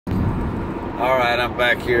Alright, I'm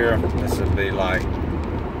back here. This would be like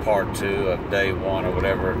part 2 of day 1 or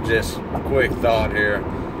whatever. Just a quick thought here.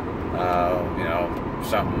 You know,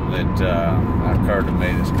 something that occurred to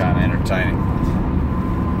me that's kind of entertaining.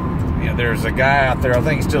 You know, there's a guy out there, I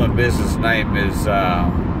think he's still in business. His name is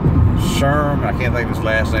Sherm. I can't think of his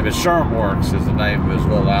last name, but Sherm Works is the name of his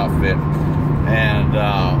little outfit.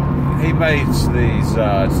 And he makes these,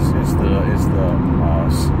 it's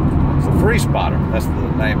the free spotter. That's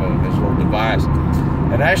the name of his little device.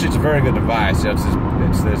 And actually, it's a very good device. It's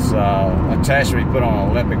this attachment you put on an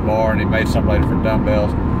Olympic bar, and he made some later for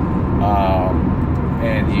dumbbells.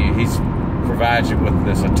 And he provides you with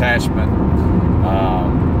this attachment,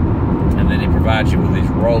 and then he provides you with these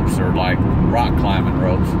ropes, or like rock climbing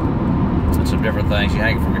ropes, and some different things. You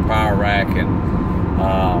hang it from your power rack, and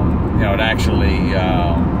you know, it actually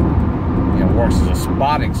you know, works as a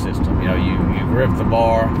spotting system. You know, you grip the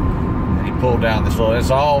bar and you pull down this little. It's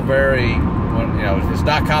all very, you know, it's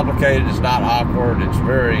not complicated. It's not awkward. It's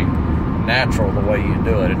very natural the way you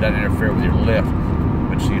do it. It doesn't interfere with your lift.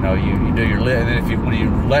 But you know, you do your lift, and then when you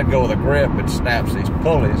let go of the grip, it snaps these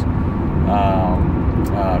pulleys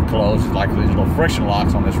closed. It's like these little friction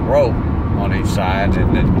locks on this rope on each side,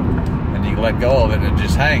 and then you let go of it, and it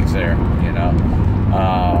just hangs there. You know,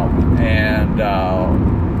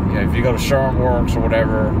 you know, if you go to Sherm Works or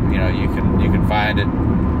whatever, you know, you can find it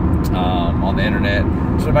on the internet.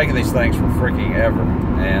 So they're making these things for freaking ever,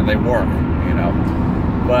 and they work. You know,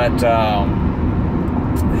 but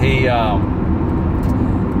he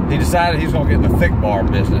decided he was going to get in the thick bar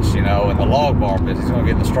business, you know, and the log bar business. He's going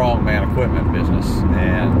to get in the strongman equipment business.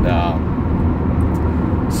 And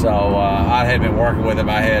so I had been working with him.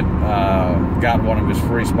 I had gotten one of his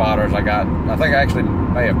free spotters. I think I actually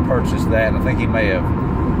may have purchased that. I think he may have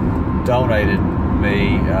donated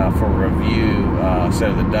me for a review set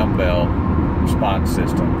of the dumbbell spot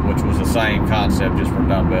system, which was the same concept, just for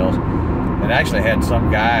dumbbells. And actually had some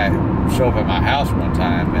guy show up at my house one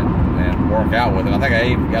time and work out with it. I think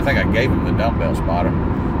I gave him the dumbbell spotter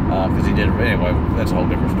because he did it. Anyway, that's a whole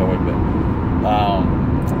different story. But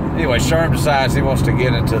anyway, Sherm decides he wants to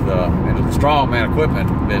get into the strongman equipment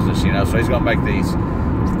business. You know, so he's going to make these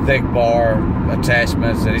thick bar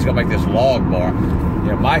attachments, and he's going to make this log bar. You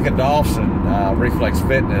know, Micah Dolphin, Reflex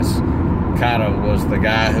Fitness, kind of was the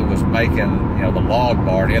guy who was making, you know, the log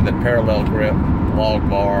bar. He had the parallel grip log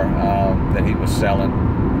bar that he was selling,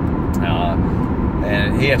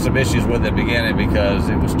 and he had some issues with it at the beginning because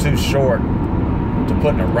it was too short to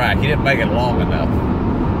put in a rack. He didn't make it long enough,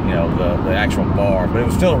 you know, the actual bar, but it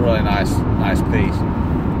was still a really nice piece.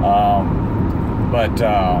 But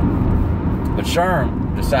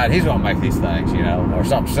Sherm decided he's going to make these things, you know, or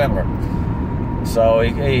something similar. So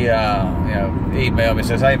he you know, emailed me,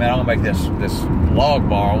 says, "Hey man, I'm gonna make this log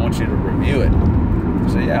bar. I want you to review it." I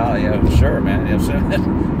said, yeah, sure, man. You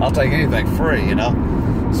know, I'll take anything free, you know.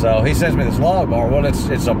 So he sends me this log bar. Well,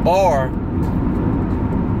 it's a bar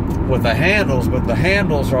with the handles, but the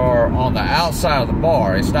handles are on the outside of the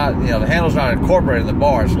bar. It's not, you know, the handle's not incorporated in the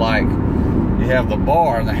bar. It's like you have the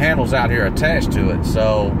bar and the handle's out here attached to it.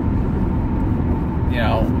 So, you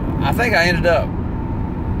know, I think I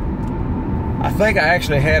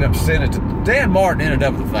actually had him send it to Dan Martin. Ended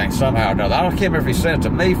up with the thing somehow or another. I can't remember if he sent it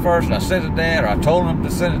to me first and I sent it to Dan, or I told him to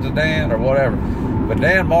send it to Dan, or whatever. But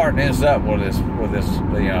Dan Martin ends up with this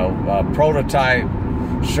you know, prototype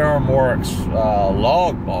Sherm Works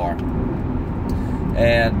log bar,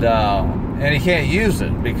 and he can't use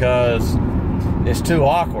it because it's too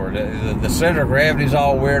awkward. The center of gravity's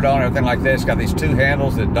all weird on it, everything like that. It's got these two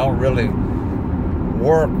handles that don't really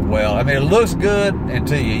work well. I mean, it looks good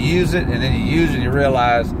until you use it, and then you use it and you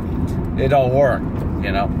realize it don't work,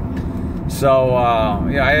 you know. So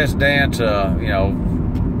yeah, I asked Dan to, you know,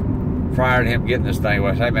 prior to him getting this thing,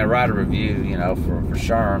 I said, "Hey man, write a review, you know, for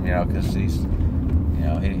Sherm, you know, because he's, you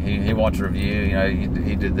know, he wants a review, you know,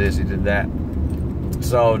 he did this, he did that."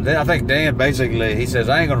 So then I think Dan basically, he says,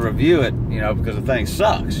 "I ain't gonna review it, you know, because the thing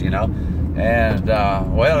sucks, you know." And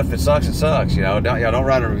well, if it sucks, it sucks. You know, don't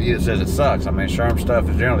write a review that says it sucks. I mean, Sherm stuff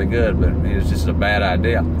is generally good, but it's just a bad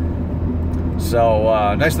idea.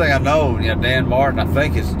 So next thing I know, you know, Dan Martin, I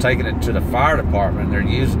think, is taking it to the fire department, and they're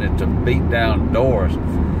using it to beat down doors.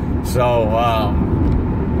 So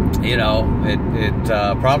you know, it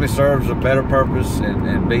probably serves a better purpose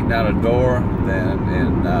in beating down a door than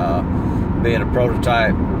in being a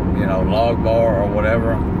prototype, you know, log bar or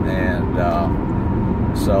whatever. And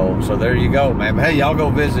so there you go, man. But hey, y'all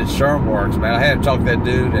go visit Sherm Works, man. I hadn't talked to that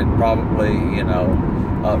dude in probably, you know,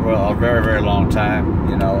 a very, very long time.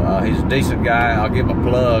 You know, he's a decent guy. I'll give him a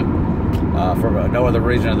plug for no other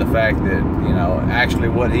reason than the fact that, you know, actually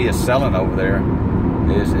what he is selling over there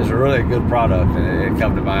is a really good product, and it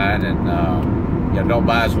come to mind. And you know, don't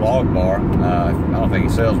buy his log bar. I don't think he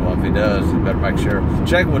sells one. If he does, you better make sure.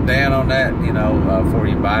 Check with Dan on that, you know, before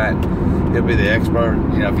you buy it. He'll be the expert.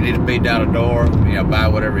 You know, if you need to beat down a door, you know, buy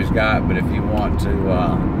whatever he's got. But if you want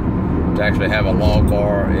to actually have a log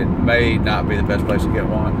bar, it may not be the best place to get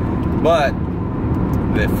one. But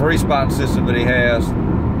the free spotting system that he has,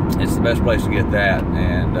 it's the best place to get that.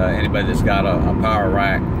 And anybody that's got a power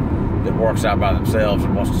rack that works out by themselves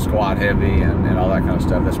and wants to squat heavy and all that kind of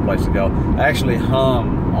stuff, that's the place to go. I actually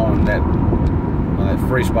hung on that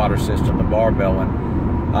free spotter system, the barbell one.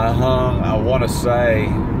 I hung, I want to say,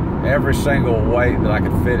 every single weight that I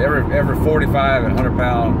could fit, every 45 and 100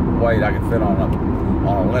 pound weight I could fit on an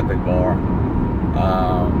Olympic bar,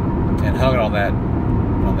 and hung it on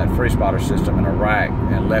that free spotter system in a rack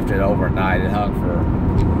and left it overnight. It hung for,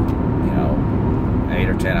 you know, 8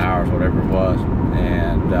 or 10 hours, whatever it was,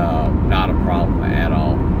 and not a problem at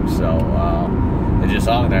all. So it just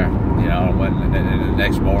hung there, you know, and the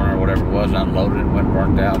next morning or whatever it was, unloaded it, went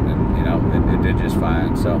worked out, and you know, it did just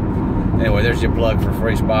fine. So anyway, there's your plug for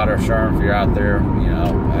free spotter. Sherm, if you're out there, you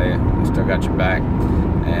know, hey, I still got your back,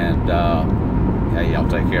 and hey, y'all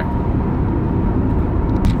take care.